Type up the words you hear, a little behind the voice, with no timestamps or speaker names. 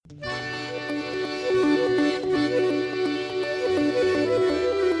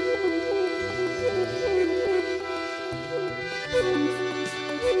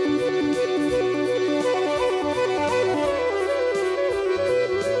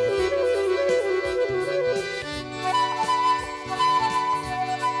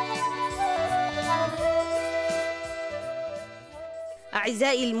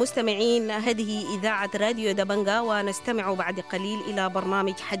أعزائي المستمعين، هذه إذاعة راديو دبنقا، ونستمع بعد قليل إلى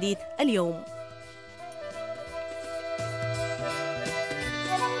برنامج حديث اليوم.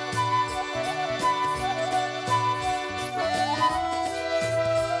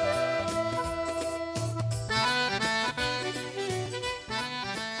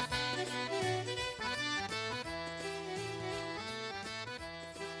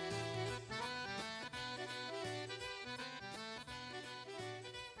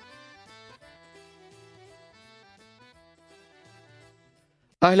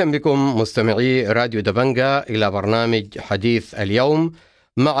 أهلا بكم مستمعي راديو دبنقا إلى برنامج حديث اليوم.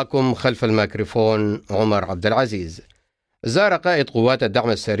 معكم خلف الميكروفون عمر عبد العزيز. زار قائد قوات الدعم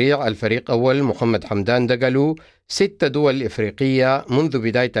السريع الفريق أول محمد حمدان دقلو 6 دول إفريقية منذ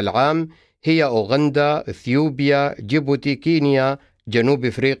بداية العام، هي أوغندا، إثيوبيا، جيبوتي، كينيا، جنوب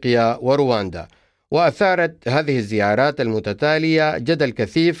إفريقيا ورواندا. وأثارت هذه الزيارات المتتالية جدل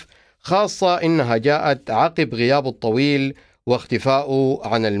كثيف، خاصة إنها جاءت عقب غيابه الطويل واختفاؤه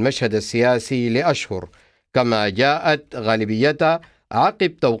عن المشهد السياسي لأشهر، كما جاءت غالبيتها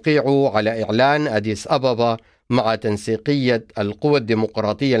عقب توقيعه على إعلان أديس أبابا مع تنسيقية القوى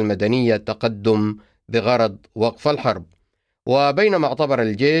الديمقراطية المدنية التقدم بغرض وقف الحرب. وبينما اعتبر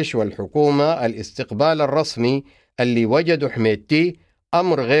الجيش والحكومة الاستقبال الرسمي اللي وجدوا حميدتي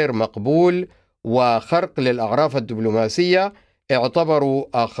أمر غير مقبول وخرق للأغراف الدبلوماسية، اعتبروا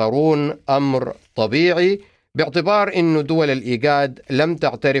آخرون أمر طبيعي، باعتبار أن دول الإيجاد لم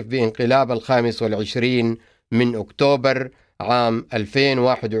تعترف بانقلاب 25 من أكتوبر عام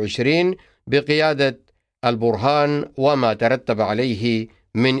 2021 بقيادة البرهان وما ترتب عليه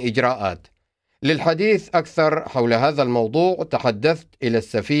من إجراءات. للحديث أكثر حول هذا الموضوع تحدثت إلى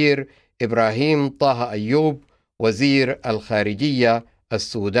السفير إبراهيم طه أيوب وزير الخارجية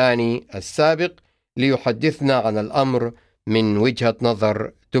السوداني السابق ليحدثنا عن الأمر من وجهة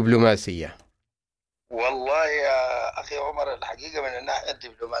نظر دبلوماسية. والله يا أخي عمر، الحقيقة من الناحية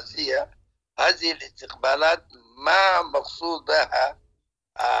الدبلوماسية هذه الاستقبالات ما مقصود بها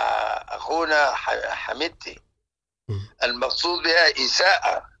أخونا حميدتي، المقصود بها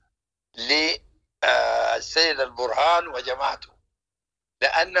إساءة للسيد البرهان وجماعته،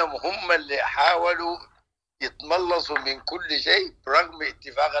 لأنهم هم اللي حاولوا يتملصوا من كل شيء رغم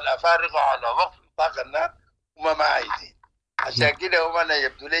اتفاق الأفارقة على وقف إطلاق النار. هم ما عايزين، عشان كده هم أنا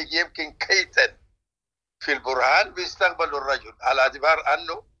يبدو لي يمكن كيتا في البرهان بيستقبلوا الرجل على اعتبار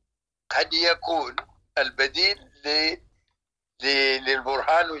أنه قد يكون البديل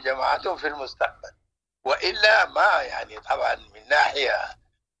للبرهان وجماعته في المستقبل. وإلا ما يعني طبعا من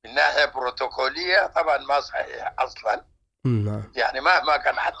ناحية بروتوكولية طبعا ما صحيح أصلا. يعني مهما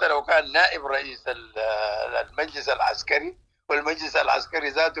كان، حتى لو كان نائب رئيس المجلس العسكري، والمجلس العسكري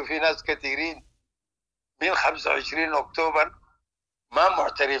ذاته في ناس كثيرين من 25 أكتوبر ما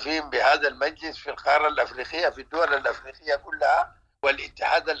معترفين بهذا المجلس في القارة الأفريقية، في الدول الأفريقية كلها.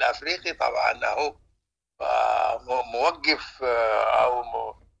 والاتحاد الأفريقي طبعا هو موقف أو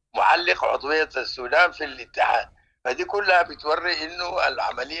معلق عضوية السودان في الاتحاد. فدي كلها بتوري إنه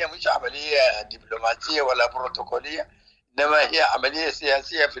العملية مش عملية دبلوماسية ولا بروتوكولية، إنما هي عملية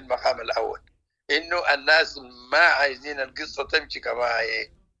سياسية في المقام الأول. إنه الناس ما عايزين القصة تمشي كما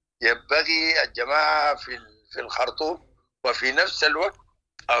هي. ينبغي الجماعة في الخرطوم، وفي نفس الوقت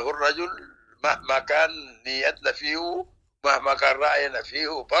أهو الرجل مهما كان نيتنا فيه، مهما كان رأينا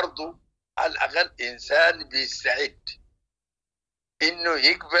فيه، برضو على الأقل إنسان بيستعد إنه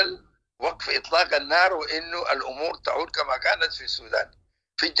يقبل وقف إطلاق النار، وإنه الأمور تعود كما كانت في السودان.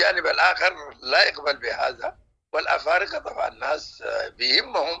 في الجانب الآخر لا يقبل بهذا. والأفارقة طبعا الناس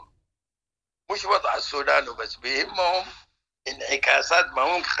بيهمهم مش وضع السودان وبس، بيهمهم انعكاسات ما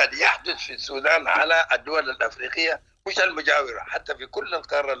ممكن قد يحدث في السودان على الدول الأفريقية مش المجاورة، حتى في كل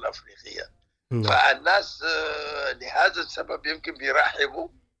القارة الأفريقية. فالناس لهذا السبب يمكن بيرحبوا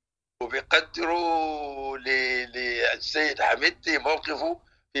وبيقدروا للسيد حميدتي موقفه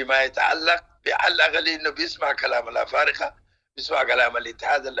فيما يتعلق على الأقل إنه بيسمع كلام الأفارقة، بيسمع كلام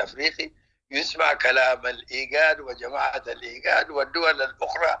الاتحاد الأفريقي، يسمع كلام الإيجاد وجماعة الإيجاد والدول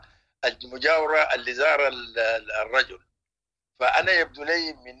الأخرى المجاورة اللي زار الرجل. فأنا يبدو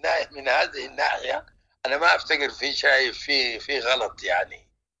لي من هذه الناحية أنا ما أفتكر في شيء في غلط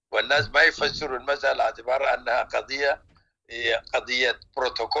يعني. والناس ما يفسروا المسألة اعتبار أنها قضية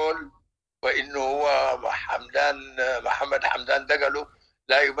بروتوكول، وإنه هو محمد حمدان دقلو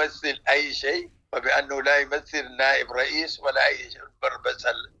لا يمثل أي شيء، وبأنه لا يمثل نائب رئيس ولا أي شيء. بس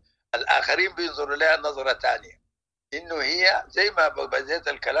الآخرين بينظروا لها نظرة ثانية، إنه هي زي ما بديت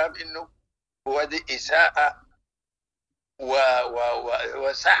الكلام إنه هو دي إساءة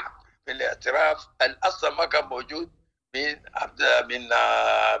وسحب في الاعتراف الأصل ما كان موجود من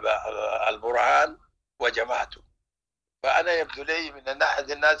البرهان وجماعته. فأنا يبدو لي من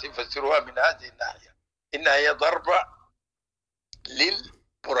الناحية الناس يفسروها من هذه الناحية، إنها هي ضربة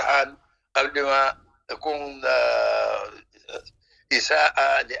للبرهان قبل ما تكون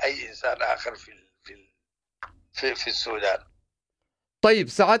إساءة لأي إنسان آخر في السودان. طيب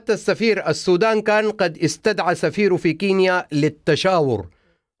سعادة السفير، السودان كان قد استدعى سفيره في كينيا للتشاور،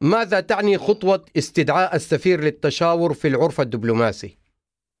 ماذا تعني خطوة استدعاء السفير للتشاور في العرف الدبلوماسي؟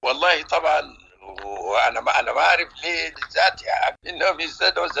 والله طبعا وأنا ما أعرف ليه لذاتي إنهم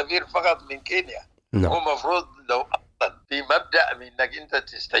يستدعوا سفير فقط من كينيا. هو مفروض لو في مبدأ من إنك أنت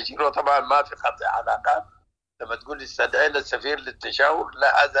تستشيره، طبعا ما في قطع علاقات. لما تقول استدعينا السفير للتشاور،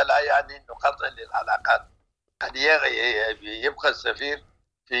 لا، هذا لا يعني إنه قطع للعلاقات. قد يبقى السفير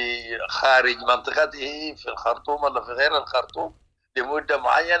في خارج منطقته في الخرطوم ولا في غير الخرطوم لمدة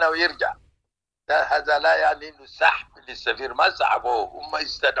معينة ويرجع. هذا لا يعني إنه سحب للسفير، ما سحبوه، هم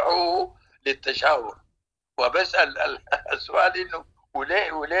استدعوه للتشاور. وبس السؤال إنه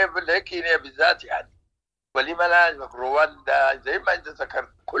وليه كينيا بالذات يعني؟ ولما لا رواندا زي ما أنت ذكرت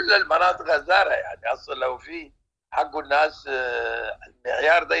كل المناطق الزارة يعني؟ أصلا لو في حق الناس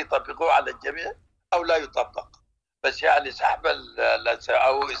المعيار ده يطبقوه على الجميع أو لا يطبق، بس يعني سحب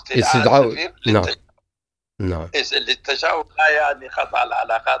أو استدعاء السفير للتشاور لا يعني قطع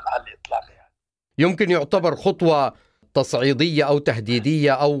العلاقات على الإطلاق يعني. يمكن يعتبر خطوة تصعيدية أو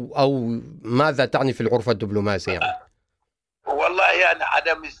تهديدية أو ماذا تعني في العرف الدبلوماسي يعني؟ والله يعني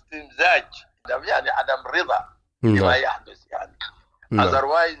عدم استمزاج، يعني عدم رضا بما يحدث يعني.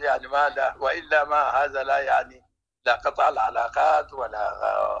 otherwise يعني ماذا وإلا ما، هذا لا يعني لا قطع العلاقات ولا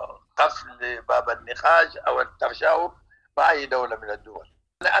قفل باب النقاش أو التشاور مع أي دولة من الدول.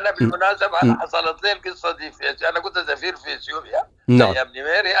 أنا بالمناسبة أنا حصلت لي القصة دي أنا كنت سفير في إثيوبيا أيام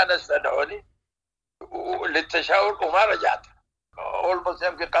نميري، أنا استدعوني للتشاور وما رجعت. أولموست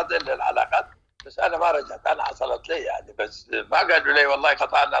يمكن قطع للعلاقات، بس أنا ما رجعت. أنا حصلت لي يعني، بس ما قالوا لي والله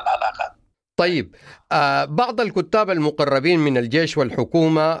قطعنا العلاقات. طيب بعض الكتاب المقربين من الجيش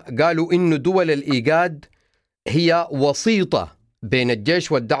والحكومة قالوا إنه دول الإيجاد هي وسيطة بين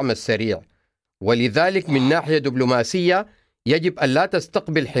الجيش والدعم السريع، ولذلك من ناحية دبلوماسية يجب أن لا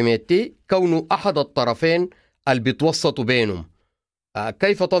تستقبل حميتي كونه أحد الطرفين اللي بيتوسطوا بينهم.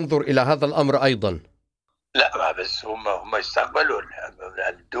 كيف تنظر إلى هذا الأمر أيضا؟ لا، ما بس هم يستقبلوا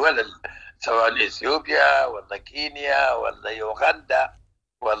الدول سواء إثيوبيا ولا كينيا ولا يوغندا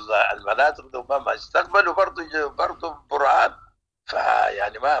ولا المناطق دي ما يستقبلوا برضو برهان.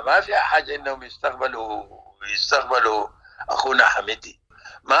 فيعني ما في حاجة إنهم يستقبلوا أخونا حميدي.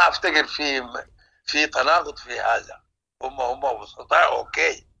 ما أفتكر في تناقض في هذا. هم وسطاء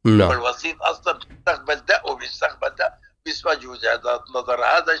أوكي، والوسيط أصلا بيستقبل ده وبيستقبل ده بيسمع وجهات نظر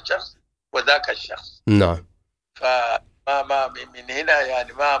هذا الشخص وذاك الشخص. نعم. فما من هنا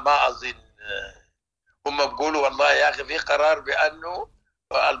يعني ما أظن هم بيقولوا والله يا أخي في قرار بأنه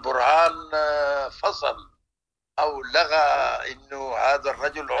البرهان فصل أو لغى إنه هذا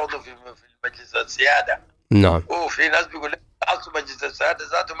الرجل عضو في مجلس السيادة. نعم. وفي ناس بيقول أصل مجلس السيادة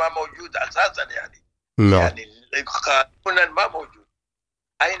ذاته ما موجود أساسا يعني. نعم. يعني قانونا ما موجود.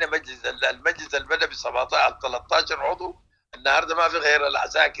 أين المجلس البدأ ب 13 عضو؟ النهارده ما في غير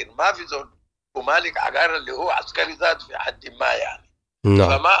العساكر، ما في زول ومالك عقار اللي هو عسكري ذات في حد ما يعني. نعم.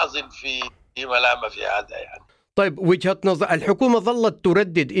 فما أظن في ملامة في هذا يعني. طيب وجهة نظر الحكومة ظلت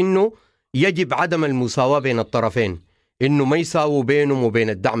تردد إنه يجب عدم المساواة بين الطرفين، إنه ما يساووا بينهم وبين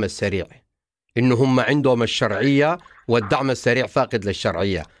الدعم السريع، إنه هم عندهم الشرعية والدعم السريع فاقد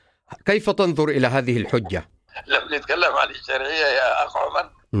للشرعية. كيف تنظر إلى هذه الحجة؟ لما نتكلم عن الشرعية يا أخ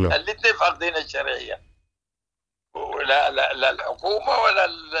عمر، الاثنين فاقدين الشرعية، لا الحكومة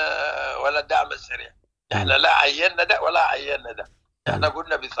ولا الدعم السريع. احنا لا عينا ده ولا عينا ده. احنا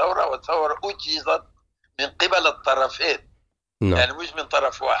قلنا بثورة، والثورة أجهزت من قبل الطرفين. يعني مش من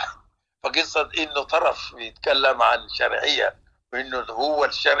طرف واحد. فقصة إنه طرف يتكلم عن شرعية وإنه هو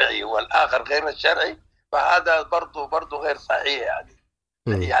الشرعي والآخر غير الشرعي، فهذا برضو غير صحيح يعني.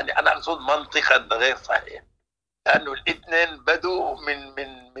 يعني أنا أقصد منطقا غير صحيح، لأنه الاثنين بدوا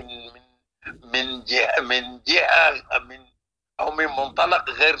من جهة أو من منطلق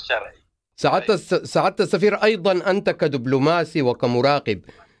غير شرعي. سعادة السفير، أيضا أنت كدبلوماسي وكمراقب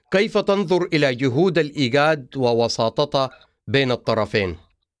كيف تنظر إلى جهود الإيجاد ووساطته بين الطرفين؟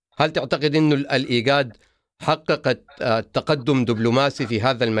 هل تعتقد أن الإيجاد حققت تقدم دبلوماسي في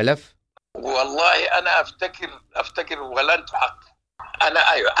هذا الملف؟ والله أنا أفتكر ولن تحقق.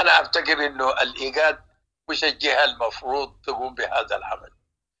 أنا أفتكر أنه الإيجاد مش الجهة المفروض تقوم بهذا العمل،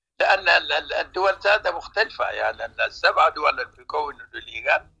 لأن الدول ذاتها مختلفة. يعني 7 دول اللي بيكونوا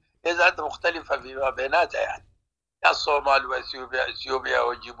الإيجاد ذاتها مختلفة فيما بيناتها يعني. الصومال وإثيوبيا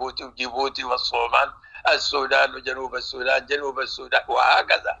وجيبوتي والصومال، السودان وجنوب السودان، جنوب السودان،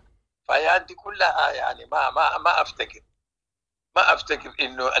 وهكذا. فهي دي كلها يعني ما أفتكر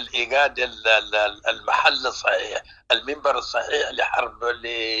إنه الإيجاد المحل الصحيح، المنبر الصحيح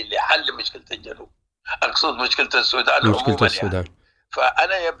لحل مشكلة الجنوب، أقصد مشكلة السودان عموما يعني.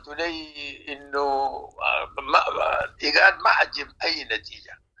 فأنا يبدو لي إنه الإيجاد ما حجب أي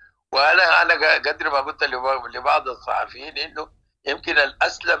نتيجة. وأنا قدر ما قلت لبعض الصحفيين إنه يمكن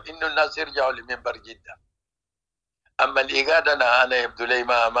الأسلم إنه الناس يرجعوا لمنبر جدة. أما الإيجاد أنا يبدو لي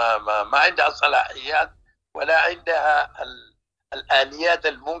ما عندها الصلاحيات ولا عندها الآليات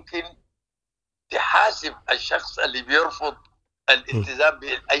الممكن تحاسب الشخص اللي بيرفض الالتزام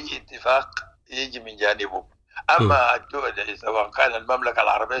بأي اتفاق يجي من جانبه. أما الدول سواء كان المملكة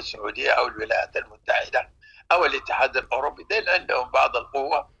العربية السعودية أو الولايات المتحدة أو الاتحاد الأوروبي، دين عندهم بعض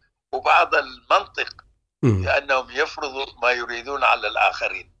القوة وبعض المنطق لأنهم يفرضوا ما يريدون على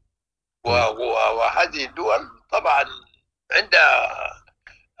الآخرين. وهذه الدول طبعا عندها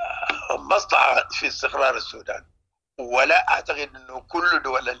مصلحة في استقرار السودان، ولا أعتقد أنه كل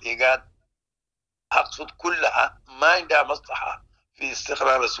دول الإيجاد، أقصد كلها، ما عندها مصلحة في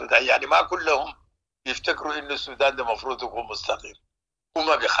استقرار السودان. يعني ما كلهم يفتكروا أن السودان ده مفروض يكون مستقر.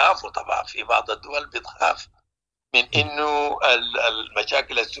 هم بيخافوا طبعا، في بعض الدول بتخاف من أنه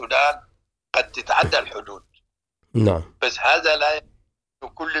المشاكل السودان قد تتعدى الحدود. نعم. بس هذا لا يعني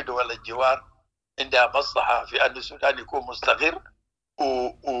كل دول الجوار عندها مصلحة في أن السودان يكون مستقر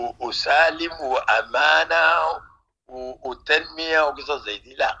وسالم وأمانة وتنمية وقصص زي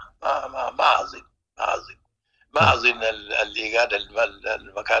دي. لا، ما أظن الإيجاد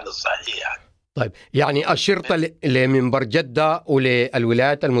المكان الصحيح يعني. طيب، يعني أشرت لمنبر جدة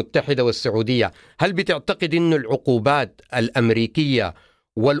وللولايات المتحدة والسعودية، هل بتعتقد أن العقوبات الأمريكية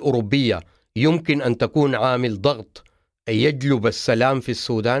والأوروبية يمكن أن تكون عامل ضغط يجلب السلام في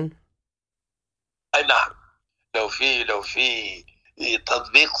السودان؟ نعم، لو في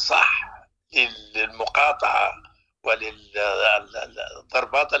تطبيق صح للمقاطعة وللضربات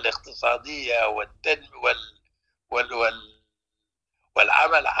الاقتصادية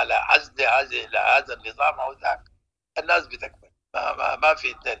والعمل على عزل هذا النظام أو ذاك، الناس بتكمل. ما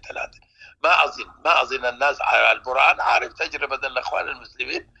في 2 3. ما أظن الناس. القرآن عارف تجربة الأخوان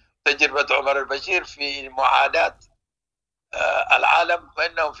المسلمين، تجربة عمر البشير في معاداة العالم،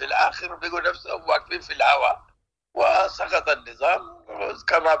 وإنهم في الآخر بيقوا نفسهم واقفين في الهواء وسقط النظام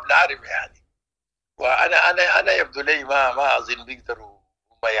كما بنعرف يعني. وأنا يبدو لي ما أظن بيقدروا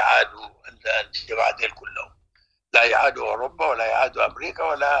ما يعادوا الجماعة دي كلهم، لا يعادوا أوروبا ولا يعادوا أمريكا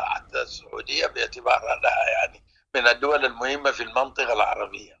ولا حتى السعودية باعتبارها لها يعني من الدول المهمة في المنطقة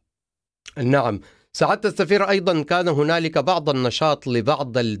العربية. نعم. سعادة السفير، أيضا كان هنالك بعض النشاط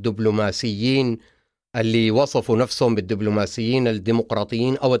لبعض الدبلوماسيين اللي وصفوا نفسهم بالدبلوماسيين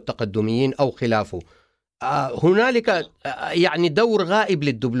الديمقراطيين أو التقدميين أو خلافه. هنالك يعني دور غائب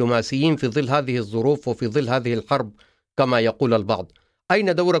للدبلوماسيين في ظل هذه الظروف وفي ظل هذه الحرب كما يقول البعض.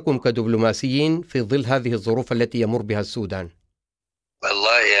 أين دوركم كدبلوماسيين في ظل هذه الظروف التي يمر بها السودان؟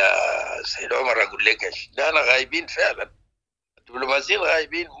 والله يا سيد عمر أقول لك نحن غايبين فعلا. الدبلوماسيين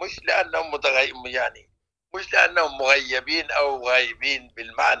غايبين مش لأنهم يعني مش لأنهم مغيبين أو غايبين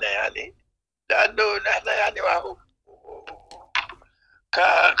بالمعنى يعني، لأنه نحن يعني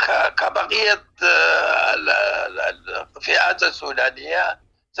كبقية الفئات السودانية،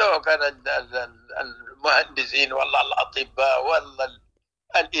 سواء كان المهندسين ولا الأطباء ولا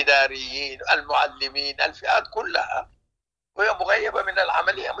الإداريين المعلمين، الفئات كلها وهي مغيبة من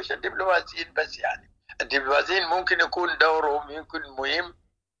العملية، مش الدبلوماسيين بس. يعني الدبلوماسيين ممكن يكون دورهم يمكن مهم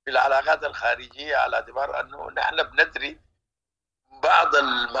في العلاقات الخارجية، على اعتبار أنه نحن بندري بعض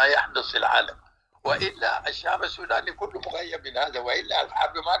ما يحدث في العالم، وإلا الشعب السوداني كله مغيب من هذا. وإلا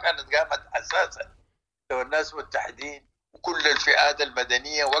الحرب ما كانت قامت أساسا لو الناس متحدين وكل الفئات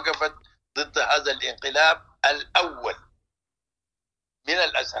المدنية وقفت ضد هذا الانقلاب الأول من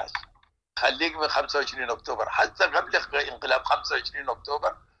الأساس. خليك من 25 أكتوبر، حتى قبل انقلاب 25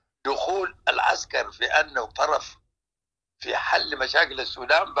 أكتوبر دخول العسكر في أنه طرف في حل مشاكل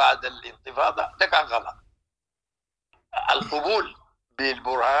السودان بعد الانتفاضة ده كان غلط. القبول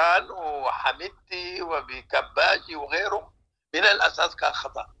بالبرهان وحميدتي وبكباجي وغيره من الأساس كان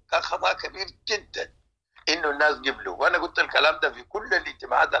خطأ كبير جدا إنه الناس قبلوا. وأنا قلت الكلام ده في كل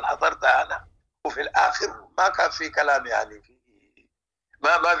الاجتماعات اللي حضرتها أنا، وفي الآخر ما كان في كلام يعني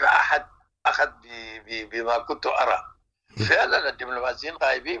ما في أحد أخذ بما كنت أرى. فعلا الدبلوماسيين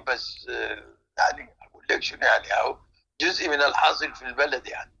غايبين، بس يعني أقول لك شنو يعني أو جزء من الحاصل في البلد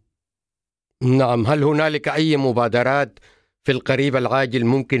يعني. نعم. هل هنالك أي مبادرات في القريب العاجل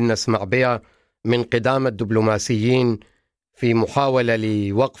ممكن نسمع بها من قدام الدبلوماسيين في محاولة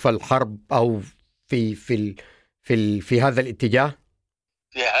لوقف الحرب أو في هذا الاتجاه؟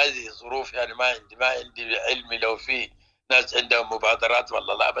 في هذه الظروف يعني ما عندي علم لو في ناس عندهم مبادرات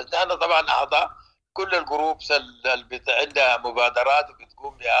ولا لا، بس أنا طبعا أعضاء كل الجروبس اللي عندها مبادرات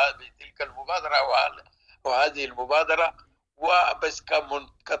وبتقوم بتلك المبادرة وهذه المبادرة، وبس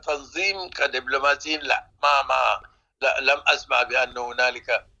كتنظيم كدبلوماسيين لا لم أسمع بأن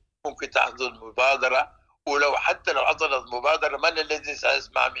هنالك ممكن تحصل مبادرة. ولو حتى لو حصلت مبادرة من الذي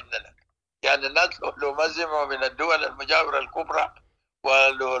سيسمع مننا؟ يعني الناس لو ما سمعوا من الدول المجاورة الكبرى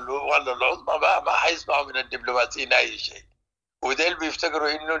ولا العظمى ما حيسمعوا من الدبلوماسيين أي شيء. وديل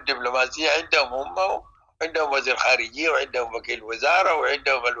بيفتكروا إنه الدبلوماسية عندهم هم، عندهم وزير خارجية وعندهم وكيل وزارة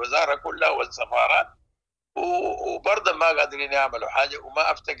وعندهم الوزارة كلها والسفارات، وبرضه ما قادرين يعملوا حاجة.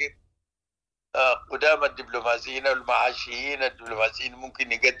 وما أفتكر قدام الدبلوماسيين والمعاشيين الدبلوماسيين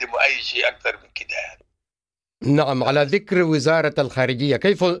ممكن يقدموا أي شيء أكثر من كده يعني. نعم، على ذكر وزارة الخارجية،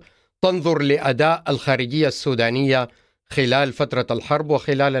 كيف تنظر لأداء الخارجية السودانية خلال فترة الحرب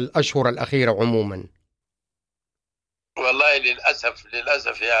وخلال الأشهر الأخيرة عموما؟ والله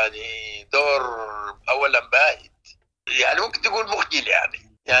للأسف يعني دور أولا باهت، يعني ممكن تقول مخجل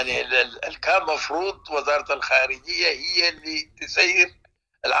يعني كان مفروض وزارة الخارجية هي اللي تسير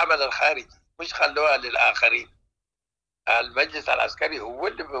العمل الخارجي، مش خلوها للآخرين. المجلس العسكري هو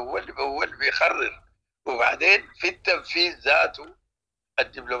اللي بيقرر، وبعدين في التنفيذ ذاته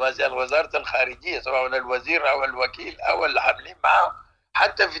الدبلوماسية وزارة الخارجية سواء الوزير أو الوكيل أو اللي عاملين معه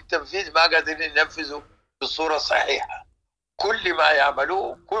حتى في التنفيذ ما قادرين ينفذوا بالصورة الصحيحة. كل ما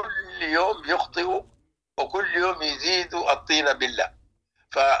يعملوه كل يوم يخطئوا وكل يوم يزيدوا الطين بالله.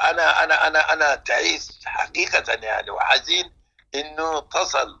 فأنا أنا أنا أنا تعيس حقيقة يعني وحزين إنه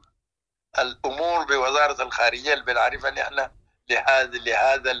تصل الأمور بوزارة الخارجية اللي بنعرفها نحن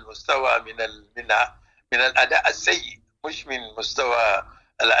لهذا المستوى من الأداء السيء، مش من مستوى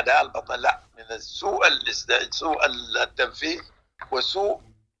الأداء البطل، لا، من سوء التنفيذ وسوء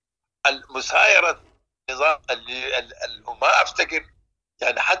المسايرة النظام اللي ما أفتكر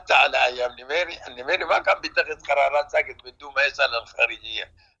يعني حتى على أيام النميري ما كان بيتخذ قرارات ساكت بدون ما يسأل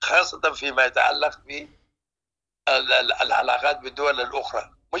الخارجية، خاصة فيما يتعلق بالعلاقات بالدول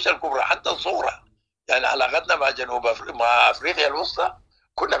الأخرى مش الكبرى حتى الصغرى. يعني علاقتنا مع أفريقيا الوسطى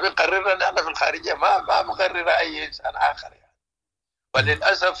كنا بنقررها نحن في الخارجية، ما مقررها أي إنسان آخر يعني.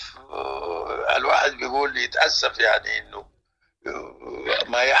 وللأسف الواحد بيقول يتأسف يعني إنه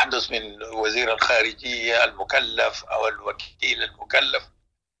ما يحدث من وزير الخارجية المكلف أو الوكيل المكلف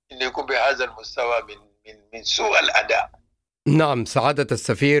إنه يكون بهذا المستوى من سوء الأداء. نعم، سعادة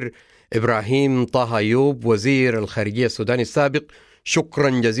السفير إبراهيم طه أيوب وزير الخارجية السوداني السابق، شكرا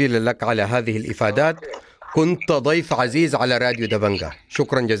جزيلا لك على هذه الإفادات. كنت ضيف عزيز على راديو دبنقا،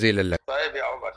 شكرا جزيلا لك. طيب يا عمر.